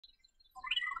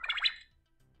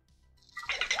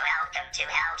welcome to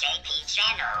LJP's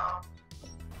channel.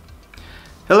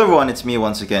 Hello everyone, it's me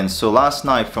once again. So last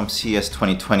night from CES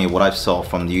 2020, what I saw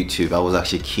from YouTube, I was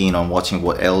actually keen on watching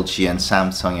what LG and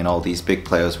Samsung and all these big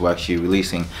players were actually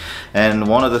releasing. And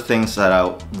one of the things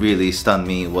that really stunned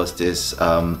me was this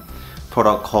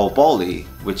product called Ballie,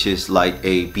 which is like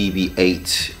a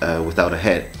BB-8 without a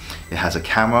head. It has a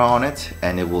camera on it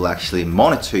and it will actually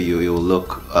monitor you. It will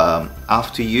look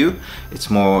after you. It's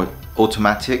more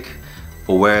automatic,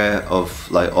 aware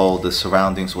of like all the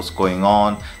surroundings, what's going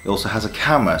on. It also has a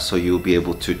camera, so you'll be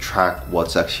able to track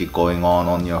what's actually going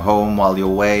on your home while you're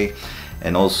away.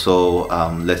 And also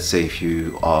let's say if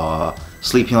you are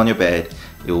sleeping on your bed,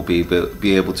 it will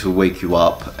be able to wake you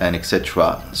up and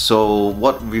etc. So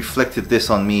what reflected this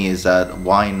on me is that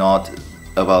why not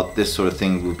about this sort of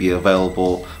thing will be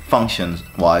available, functions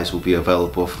wise will be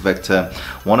available for Vector.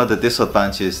 One of the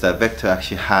disadvantages that Vector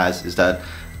actually has is that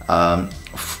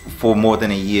for more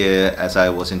than a year as I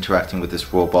was interacting with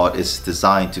this robot, it's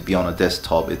designed to be on a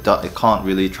desktop. It can't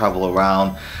really travel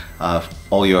around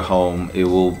all your home. It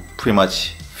will pretty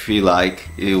much feel like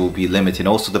it will be limited.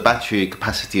 Also the battery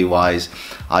capacity wise,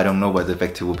 I don't know whether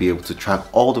Vector will be able to track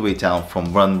all the way down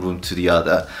from one room to the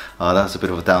other. That's a bit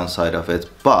of a downside of it,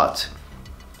 but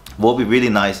what would be really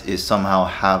nice is somehow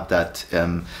have that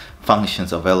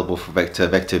functions available for Vector.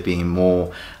 Vector being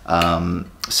more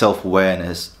self-aware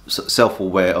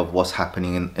of what's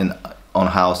happening on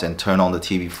house and turn on the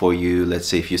TV for you. Let's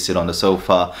say if you sit on the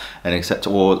sofa and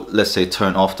etc., or let's say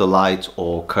turn off the light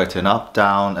or curtain up,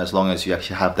 down, as long as you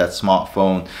actually have that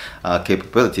smartphone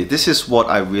capability. This is what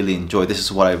I really enjoy. This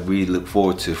is what I really look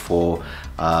forward to for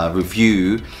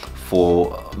review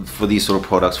for these sort of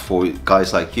products for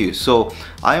guys like you. So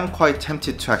I am quite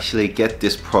tempted to actually get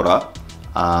this product,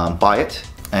 buy it.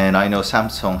 And I know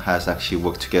Samsung has actually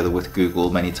worked together with Google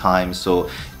many times, so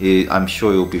I'm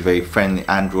sure it will be very friendly,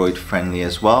 Android friendly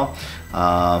as well.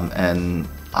 And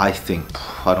I think,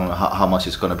 I don't know how much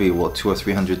it's going to be, what, $200 or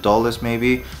 $300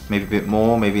 maybe a bit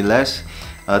more, maybe less.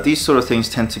 These sort of things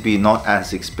tend to be not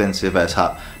as expensive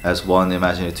as one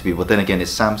imagine it to be, but then again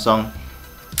it's Samsung.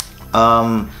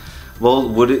 Well,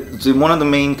 one of the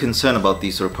main concern about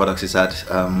these sort of products is that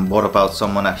what about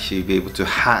someone actually be able to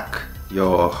hack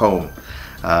your home,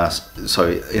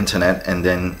 internet, and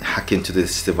then hack into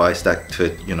this device that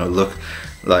could, you know, look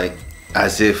like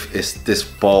as if this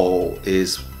ball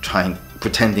is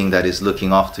pretending that it's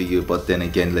looking after you, but then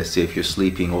again, let's say if you're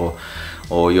sleeping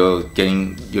or you're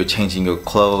changing your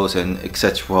clothes and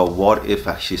etc. What if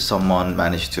actually someone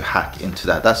managed to hack into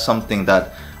that? That's something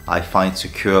that I find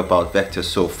secure about Vector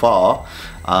so far,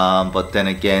 but then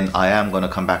again I am going to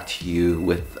come back to you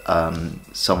with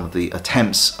some of the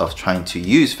attempts of trying to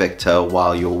use Vector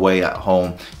while you're away at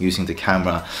home using the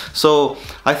camera. So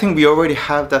I think we already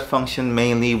have that function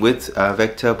mainly with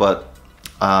Vector, but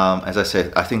as I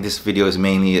said, I think this video is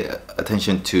mainly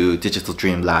attention to Digital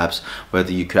Dream Labs,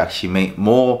 whether you could actually make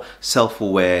more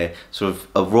self-aware, sort of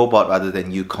a robot rather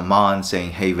than you command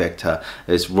saying, hey Vector,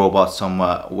 there's robot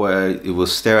somewhere, where it will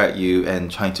stare at you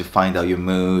and trying to find out your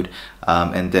mood,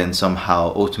 and then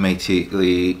somehow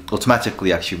automatically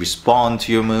actually respond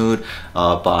to your mood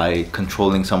by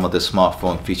controlling some of the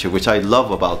smartphone feature, which I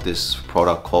love about this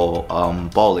product called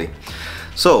Ballie.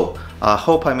 So I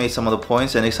hope I made some of the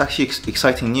points, and it's actually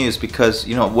exciting news because,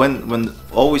 you know, when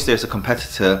always there's a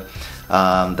competitor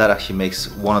that actually makes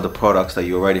one of the products that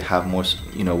you already have more,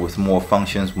 you know, with more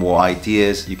functions, more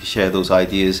ideas, you can share those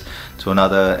ideas to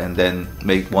another and then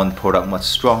make one product much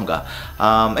stronger.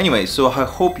 Anyway, so I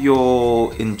hope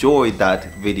you enjoyed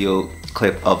that video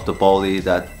clip of the Ballie,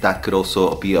 that could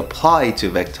also be applied to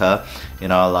Vector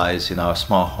in our lives, in our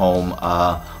smart home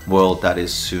world that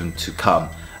is soon to come,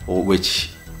 or which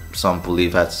some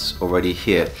believe that's already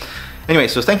here. Anyway,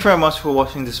 so thank you very much for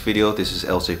watching this video. This is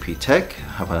LJP Tech.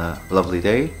 Have a lovely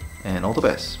day and all the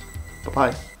best. Bye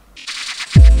bye.